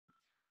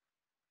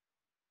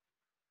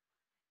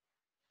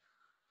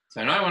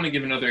So now I want to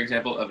give another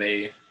example of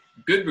a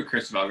good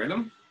recursive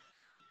algorithm,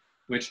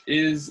 which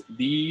is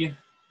the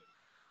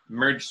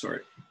merge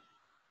sort.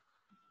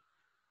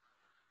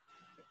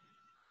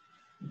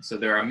 So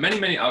there are many,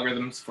 many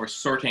algorithms for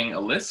sorting a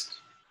list.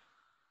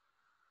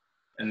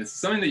 And this is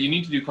something that you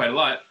need to do quite a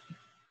lot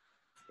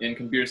in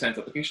computer science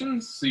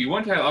applications. So you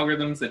want to have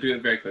algorithms that do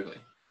it very quickly.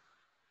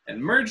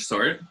 And merge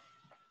sort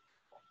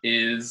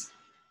is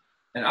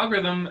an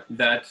algorithm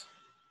that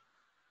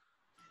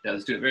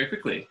does do it very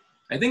quickly.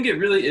 I think it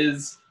really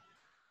is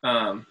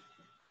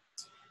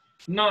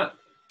not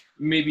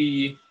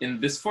maybe in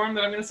this form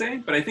that I'm going to say,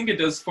 but I think it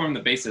does form the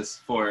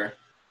basis for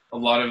a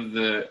lot of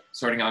the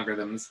sorting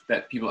algorithms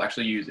that people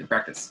actually use in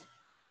practice.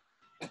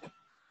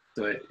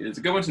 So it is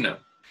a good one to know.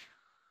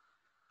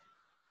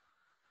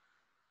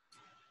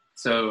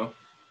 So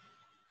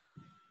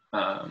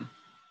let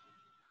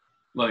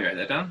me write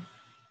that down.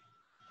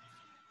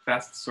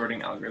 Fast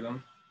sorting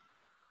algorithm.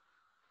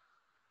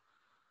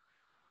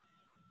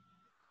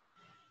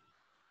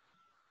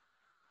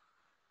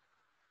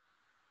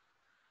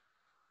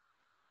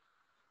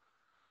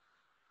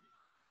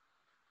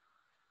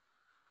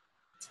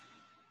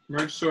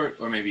 Merge sort,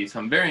 or maybe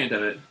some variant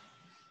of it,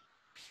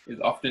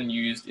 is often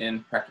used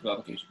in practical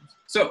applications.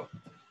 So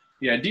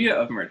the idea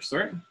of merge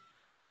sort,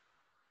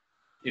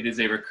 it is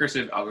a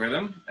recursive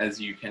algorithm, as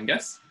you can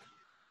guess,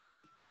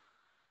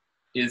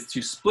 is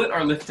to split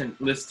our list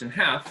in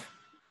half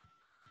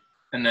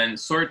and then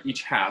sort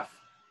each half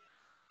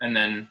and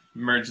then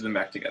merge them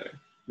back together.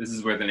 This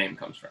is where the name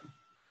comes from.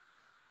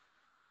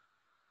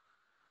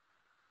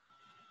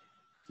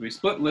 So we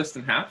split list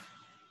in half.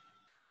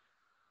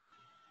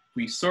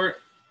 We sort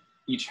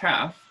each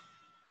half.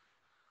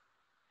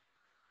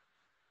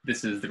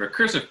 This is the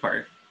recursive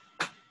part.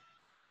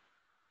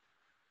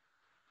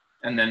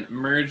 And then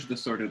merge the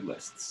sorted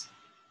lists.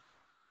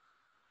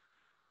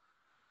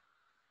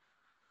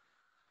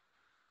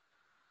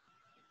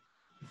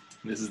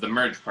 This is the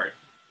merge part.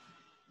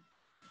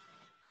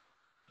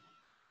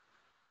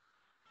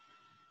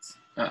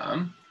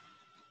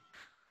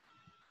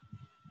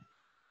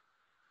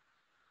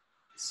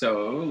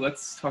 So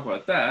let's talk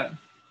about that.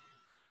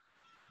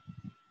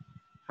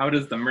 How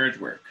does the merge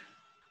work?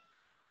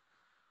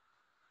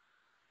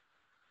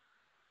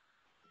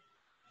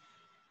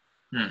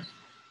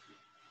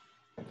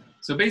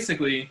 So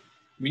basically,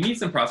 we need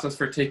some process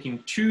for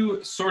taking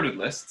two sorted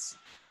lists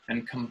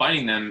and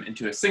combining them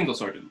into a single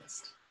sorted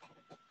list.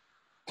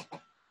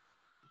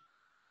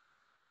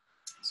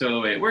 So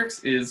the way it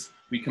works is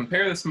we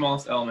compare the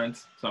smallest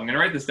element. So I'm going to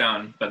write this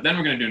down, but then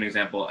we're going to do an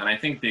example, and I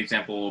think the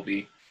example will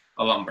be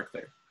a lot more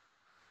clear.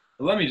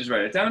 So let me just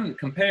write it down.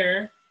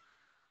 Compare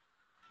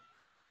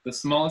the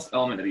smallest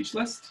element of each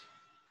list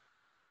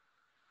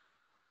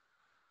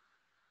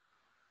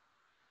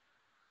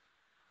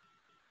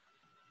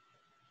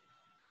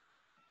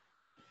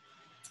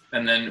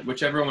and then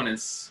whichever one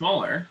is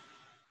smaller,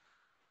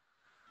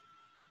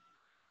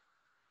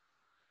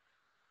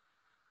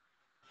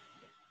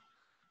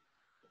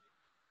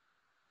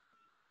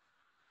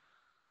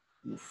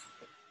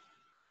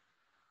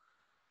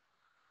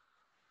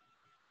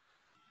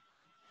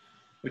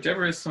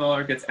 whichever is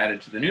smaller gets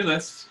added to the new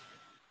list.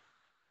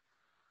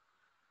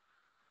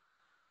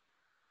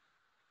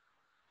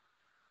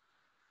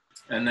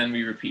 And then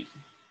we repeat.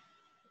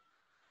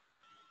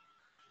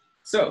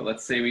 So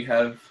let's say we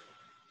have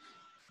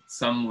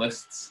some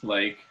lists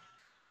like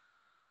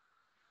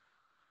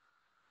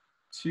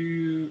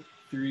 2,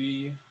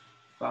 3,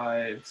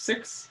 5,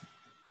 6.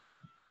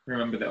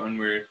 Remember that when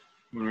we're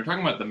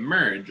talking about the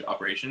merge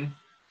operation,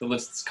 the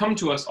lists come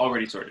to us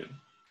already sorted.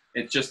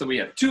 It's just that we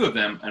have 2 of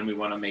them and we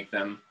want to make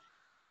them,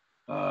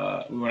 we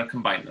want to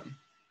combine them.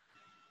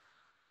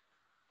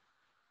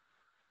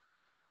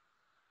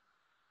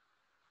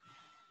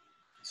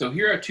 So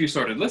here are 2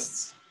 sorted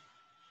lists,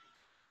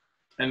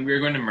 and we're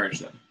going to merge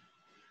them.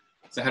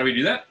 So how do we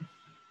do that?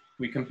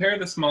 We compare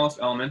the smallest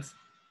element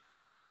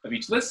of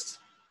each list,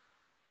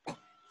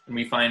 and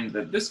we find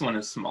that this one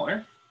is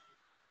smaller.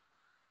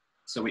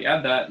 So we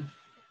add that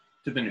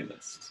to the new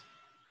list.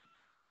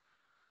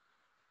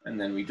 And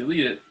then we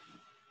delete it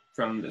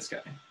from this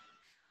guy.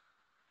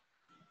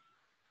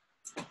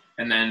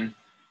 And then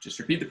just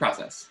repeat the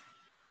process.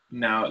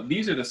 Now,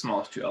 these are the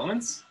smallest 2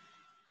 elements.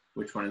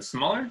 Which one is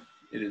smaller?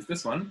 It is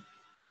this one.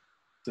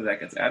 So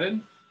that gets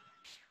added,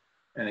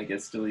 and it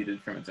gets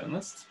deleted from its own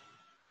list.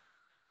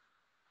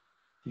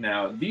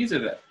 Now, these are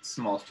the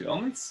smallest 2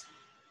 elements.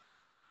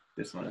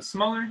 This one is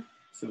smaller,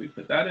 so we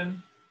put that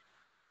in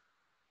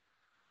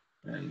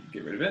and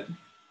get rid of it.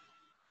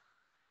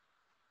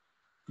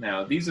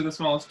 Now, these are the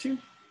smallest 2,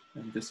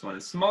 and this one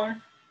is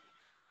smaller.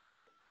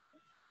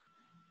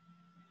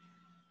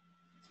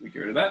 So we get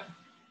rid of that.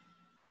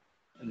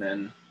 And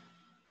then,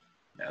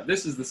 now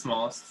this is the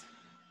smallest.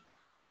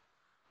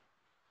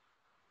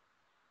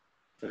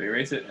 So we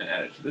erase it and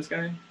add it to this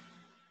guy.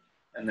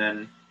 And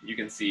then you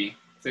can see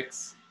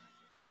 6,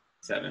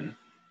 7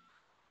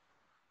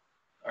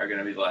 are going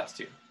to be the last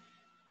 2.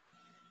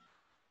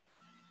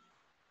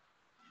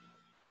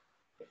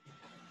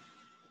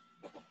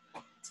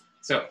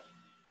 So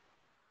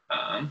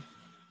For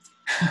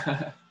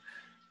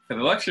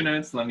the lecture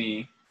notes, let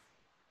me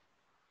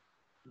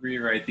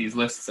rewrite these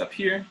lists up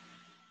here.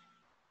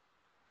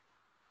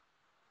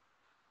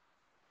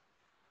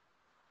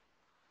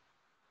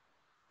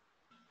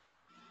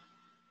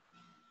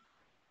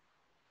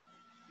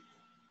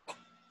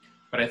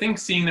 But I think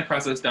seeing the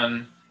process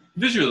done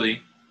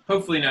visually,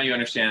 hopefully now you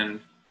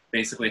understand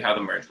basically how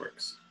the merge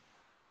works.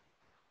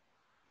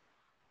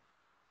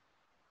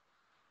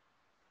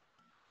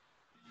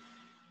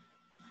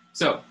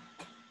 So,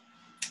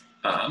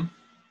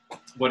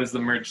 what does the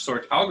merge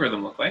sort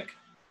algorithm look like?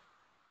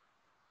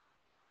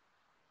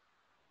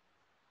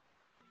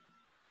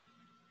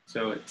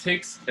 So it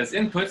takes as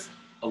input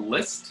a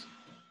list,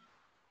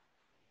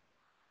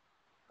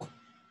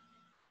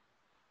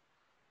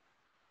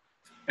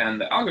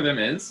 and the algorithm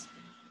is,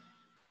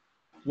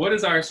 what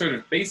is our sort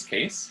of base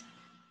case?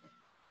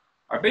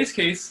 Our base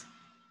case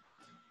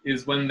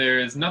is when there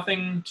is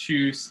nothing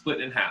to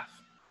split in half,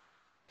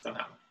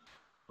 somehow.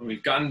 When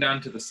we've gotten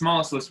down to the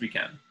smallest list we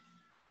can.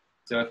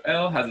 So if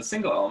L has a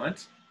single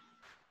element,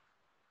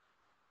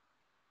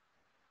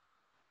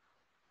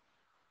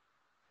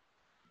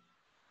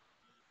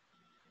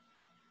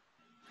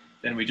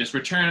 then we just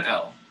return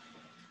L.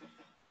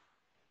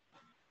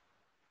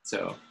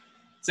 So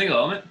single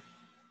element,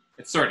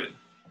 it's sorted,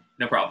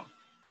 no problem.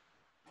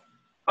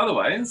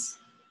 Otherwise,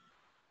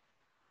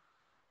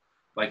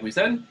 like we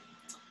said,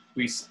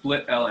 we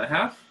split L in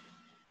half.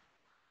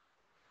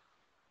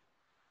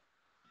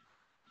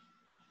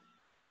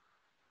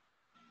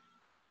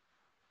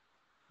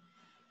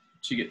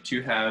 You get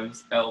two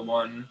halves,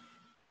 L1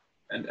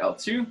 and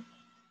L2.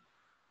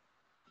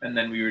 And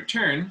then we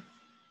return.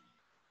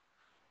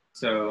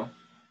 So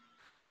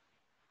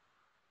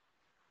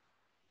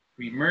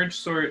we merge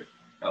sort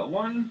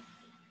L1,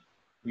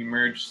 we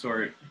merge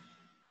sort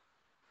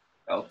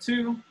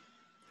L2,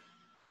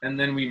 and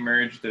then we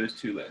merge those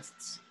two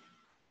lists.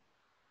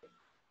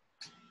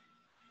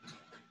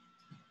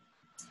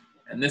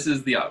 And this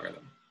is the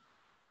algorithm.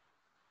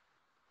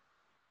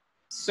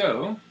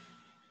 So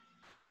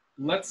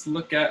let's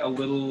look at a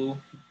little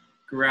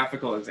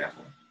graphical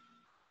example.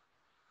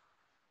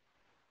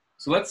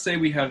 So let's say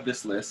we have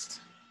this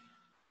list,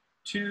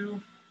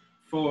 2,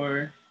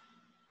 4,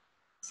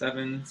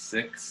 7,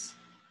 6,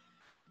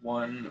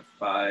 1,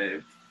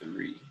 5,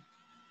 3.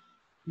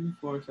 2,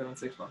 4, 7,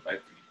 6, 1, 5, 3.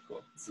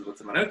 Cool. This is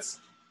what's in my notes.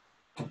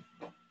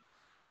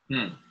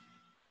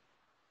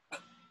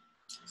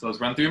 So let's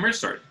run through a merge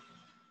sort.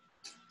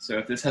 So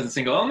if this has a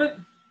single element,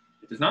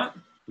 it does not.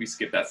 We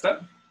skip that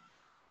step.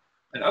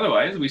 And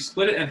otherwise, we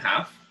split it in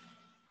half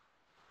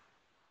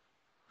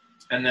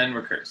and then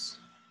recurse.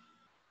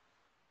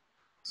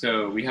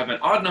 So we have an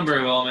odd number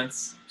of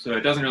elements, so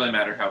it doesn't really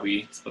matter how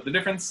we split the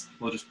difference.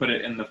 We'll just put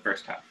it in the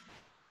first half.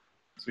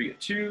 So we get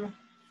 2,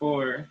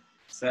 4,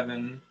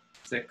 7,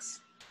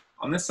 6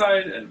 on this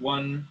side, and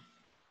 1,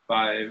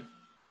 5,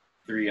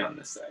 3 on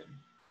this side.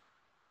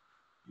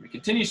 We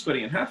continue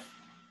splitting in half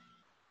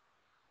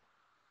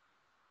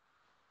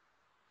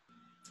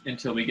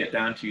until we get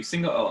down to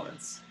single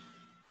elements.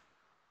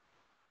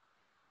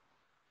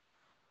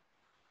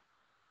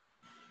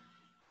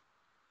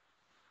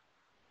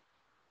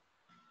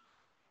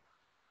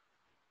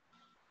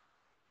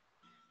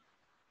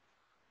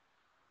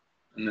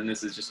 And then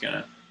this is just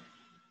gonna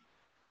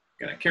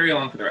carry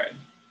along for the ride.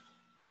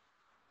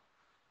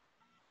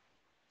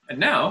 And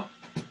now,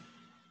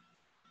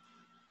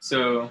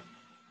 so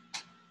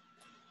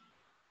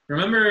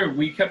remember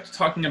we kept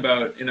talking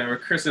about in a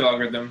recursive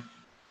algorithm,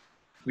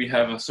 we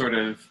have a sort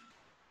of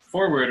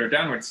forward or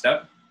downward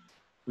step,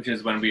 which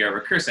is when we are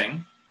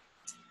recursing.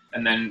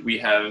 And then we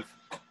have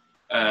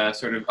a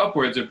sort of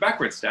upwards or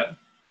backward step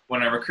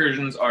when our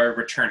recursions are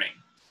returning.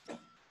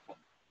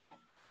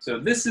 So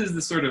this is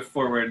the sort of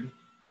forward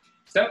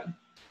step.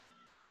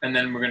 And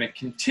then we're going to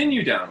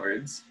continue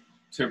downwards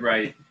to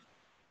write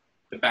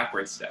the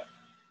backward step.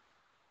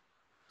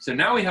 So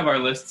now we have our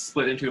lists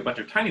split into a bunch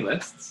of tiny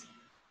lists,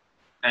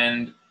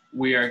 and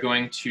we are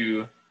going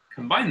to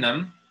combine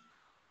them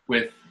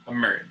with a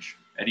merge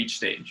at each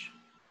stage.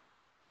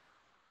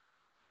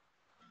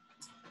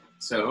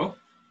 So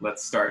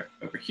let's start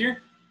over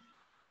here.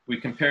 We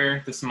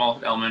compare the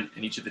smallest element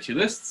in each of the two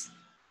lists,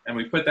 and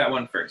we put that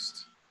one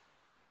first.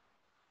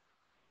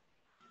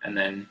 And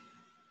then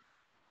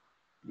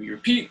we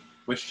repeat,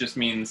 which just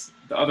means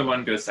the other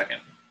one goes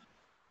second.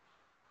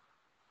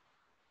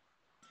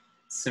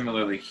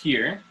 Similarly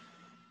here,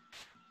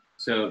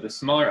 so the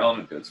smaller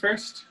element goes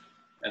first,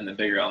 and the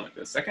bigger element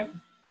goes second.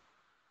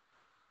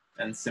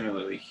 And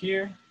similarly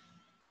here,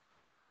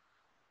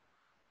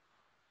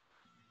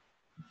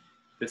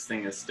 this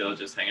thing is still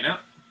just hanging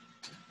out.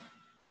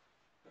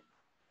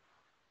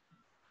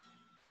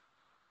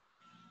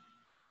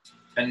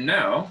 And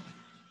now,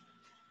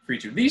 for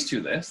each of these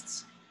two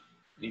lists,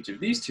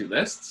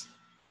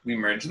 we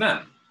merge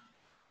them.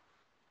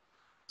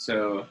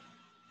 So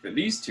for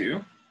these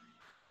two,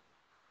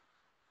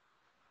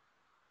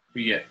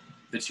 we get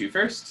the 2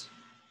 first,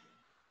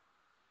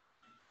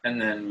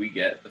 and then we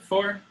get the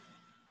 4,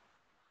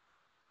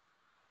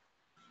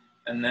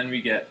 and then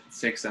we get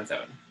 6 and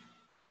 7.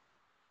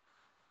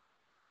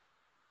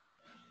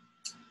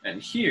 And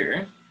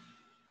here,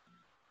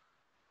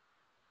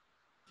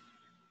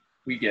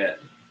 we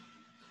get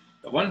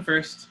the 1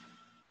 first,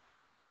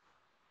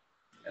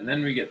 and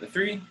then we get the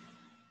 3,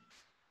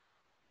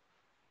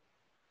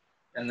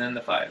 and then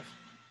the 5.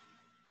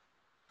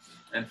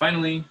 And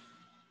finally,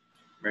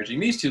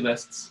 merging these two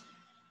lists,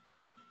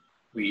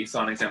 we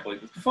saw an example like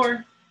this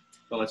before,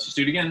 but let's just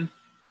do it again.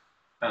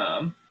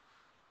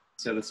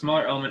 So the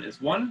smaller element is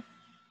 1.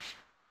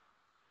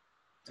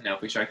 And now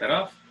if we strike that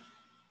off,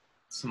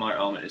 the smaller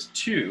element is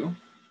 2.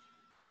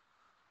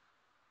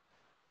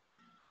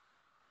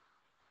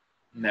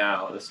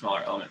 Now the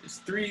smaller element is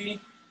 3,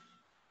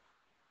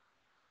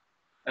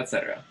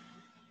 etc.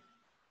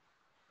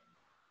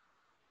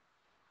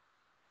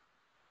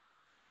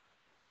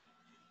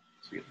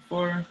 So we get the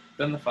 4,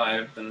 then the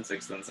 5, then the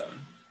 6, then the 7.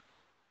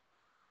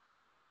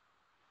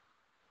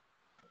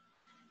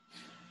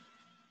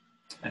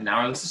 And now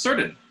our list is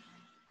sorted.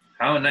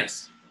 How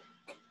nice.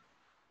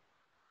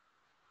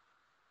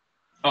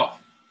 Oh,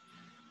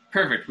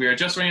 perfect. We are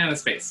just running out of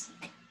space.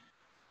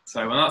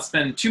 So I will not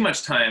spend too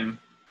much time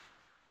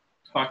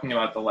talking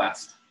about the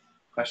last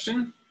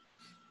question.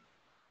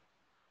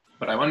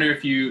 But I wonder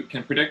if you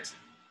can predict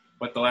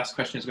what the last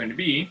question is going to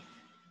be.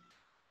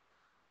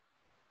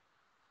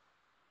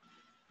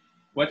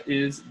 What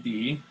is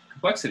the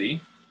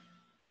complexity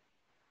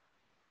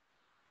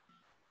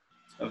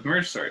of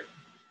merge sort?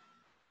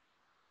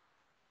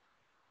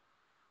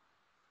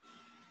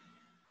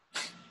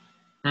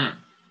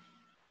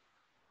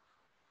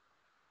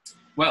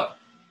 Well,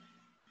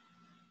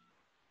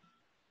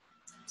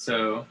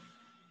 so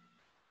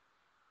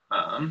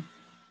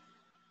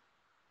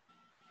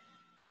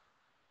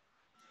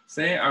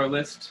say our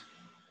list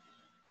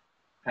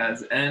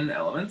has n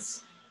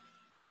elements.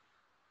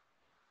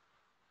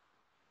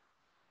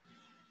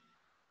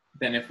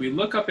 Then if we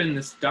look up in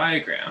this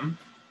diagram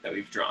that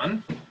we've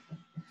drawn,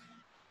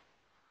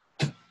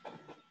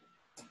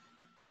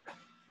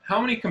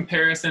 how many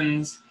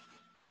comparisons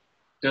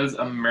does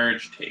a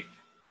merge take?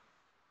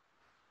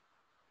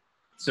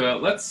 So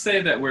let's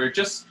say that we're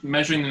just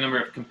measuring the number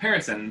of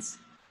comparisons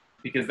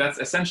because that's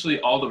essentially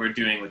all that we're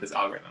doing with this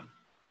algorithm.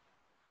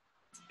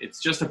 It's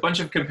just a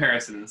bunch of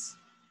comparisons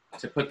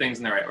to put things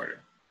in the right order.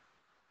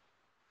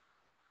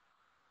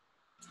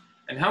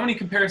 And how many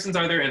comparisons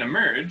are there in a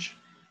merge?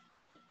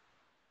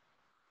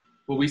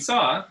 Well, we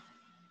saw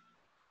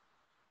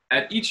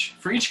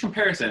for each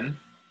comparison,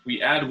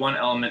 we add 1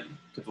 element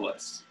to the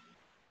list.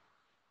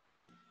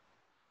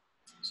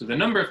 So the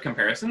number of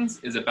comparisons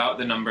is about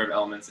the number of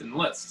elements in the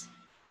list,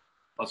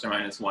 plus or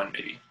minus 1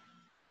 maybe.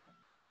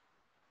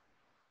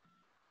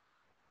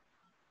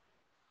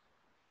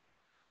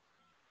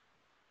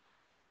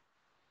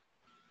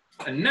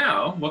 And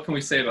now, what can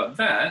we say about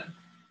that?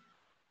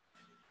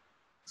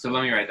 So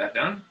let me write that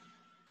down.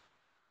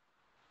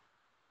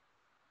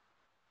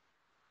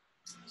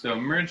 So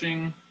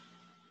merging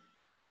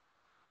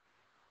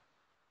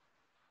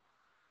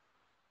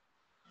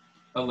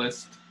a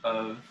list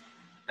of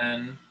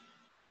n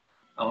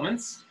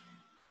elements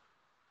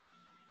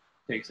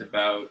takes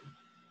about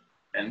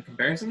n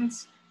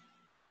comparisons.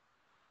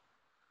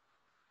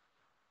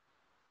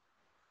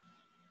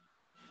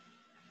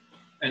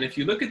 And if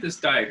you look at this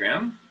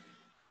diagram,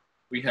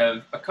 we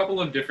have a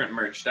couple of different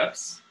merge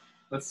steps.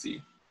 Let's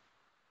see.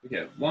 We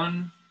have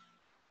 1,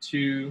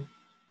 2,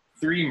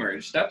 3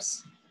 merge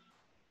steps,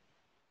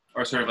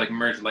 or sort of like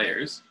merge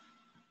layers.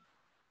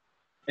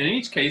 And in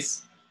each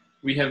case,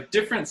 we have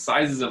different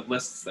sizes of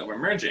lists that we're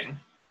merging.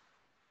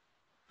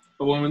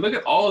 But when we look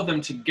at all of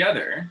them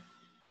together,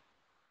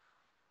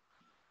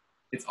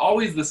 it's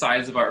always the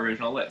size of our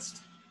original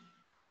list.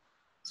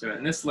 So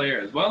in this layer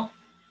as well,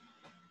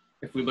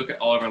 if we look at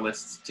all of our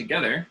lists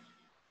together,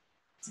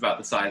 it's about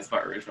the size of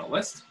our original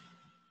list.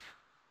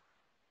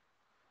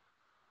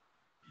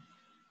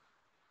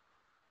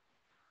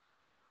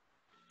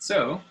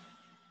 So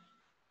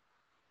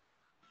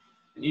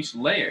in each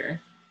layer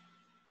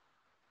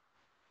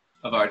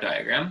of our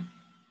diagram,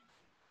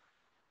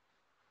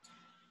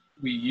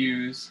 we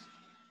use,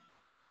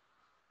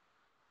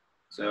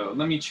 so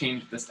let me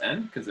change this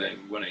n because I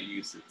want to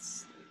use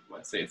its,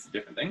 let's say it's a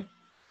different thing.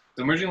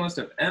 So merging a list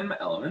of m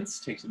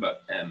elements takes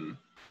about m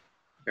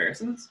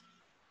comparisons.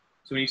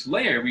 So in each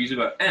layer, we use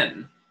about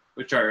n,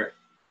 which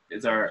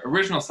is our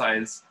original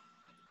size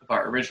of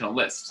our original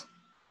list.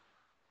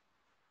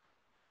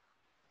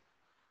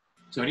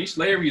 So in each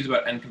layer, we use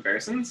about n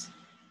comparisons.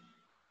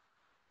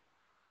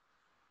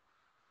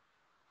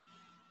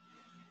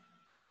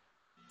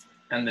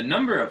 And the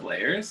number of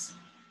layers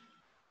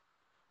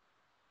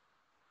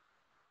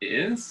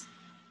is,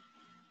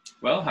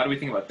 well, how do we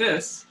think about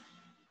this?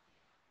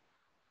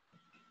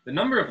 The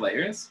number of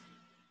layers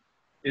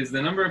is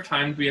the number of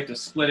times we have to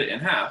split it in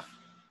half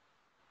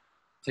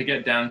to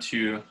get down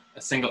to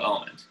a single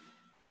element,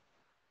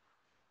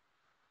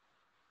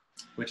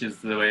 which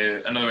is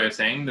another way of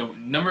saying the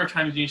number of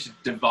times you need to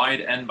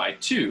divide n by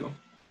 2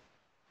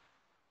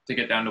 to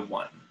get down to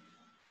 1,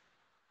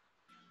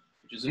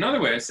 which is another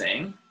way of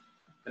saying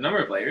the number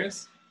of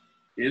layers,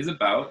 is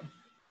about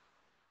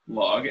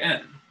log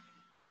n,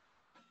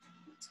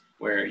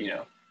 where,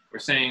 we're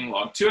saying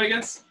log 2, I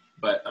guess,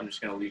 but I'm just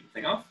going to leave the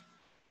thing off,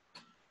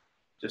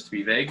 just to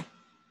be vague.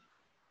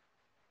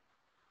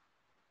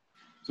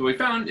 So what we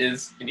found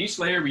is, in each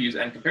layer we use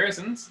n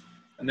comparisons,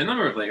 and the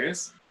number of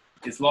layers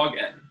is log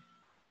n.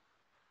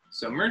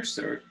 So merge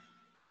sort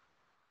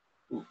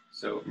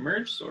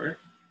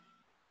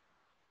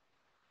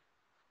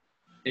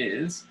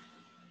is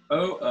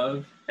O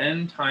of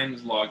n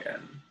times log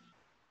n,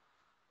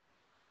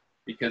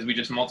 because we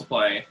just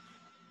multiply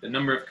the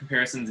number of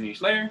comparisons in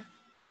each layer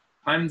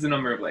times the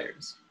number of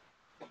layers.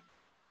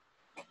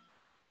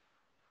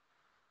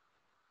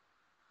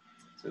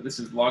 So this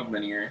is log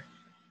linear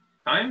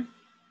time,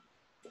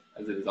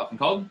 as it is often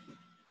called.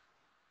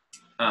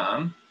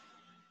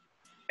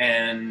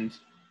 And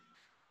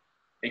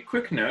a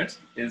quick note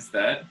is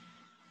that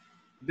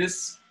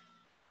this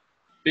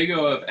big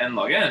O of n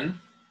log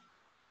n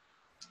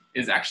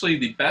is actually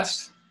the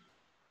best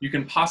you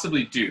can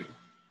possibly do,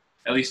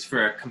 at least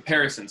for a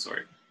comparison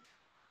sort,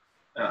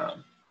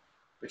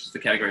 which is the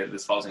category that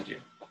this falls into.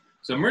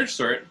 So merge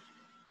sort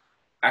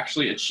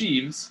actually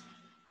achieves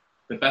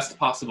the best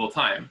possible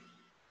time,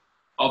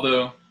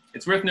 although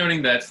it's worth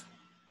noting that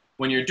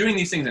when you're doing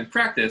these things in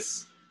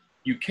practice,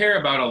 you care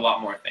about a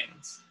lot more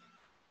things.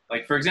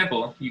 Like, for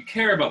example, you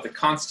care about the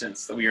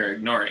constants that we are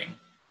ignoring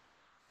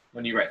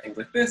when you write things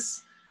like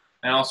this,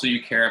 and also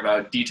you care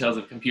about details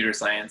of computer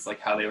science, like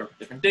how they work with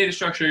different data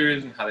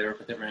structures and how they work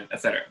with different,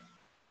 etc.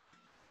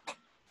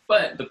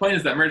 But the point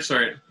is that merge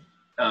sort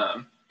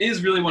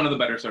is really one of the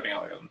better sorting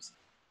algorithms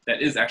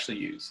that is actually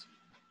used.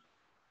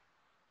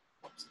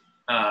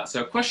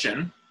 So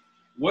question,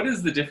 what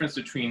is the difference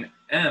between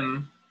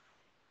m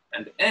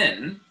and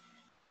n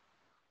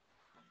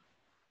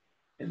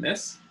in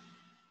this?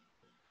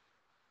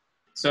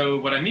 So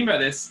what I mean by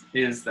this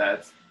is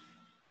that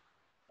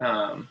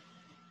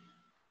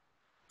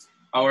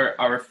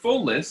our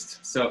full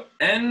list, so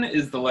n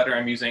is the letter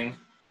I'm using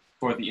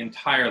for the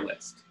entire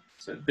list,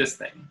 so this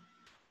thing.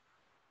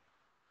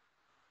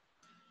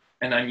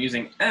 And I'm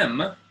using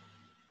m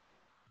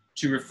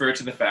to refer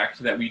to the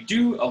fact that we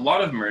do a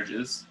lot of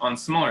merges on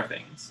smaller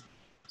things.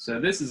 So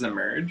this is a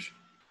merge,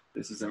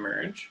 this is a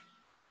merge,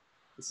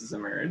 this is a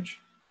merge.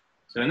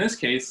 So in this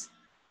case,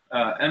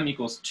 m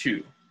equals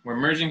 2. We're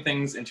merging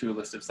things into a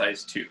list of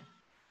size 2.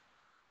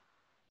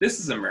 This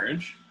is a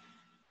merge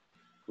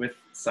with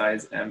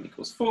size m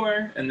equals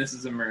 4, and this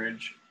is a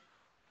merge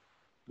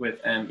with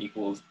m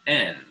equals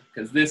n,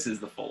 because this is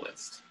the full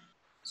list.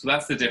 So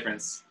that's the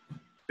difference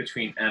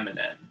between m and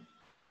n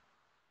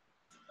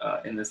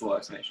in this little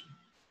explanation.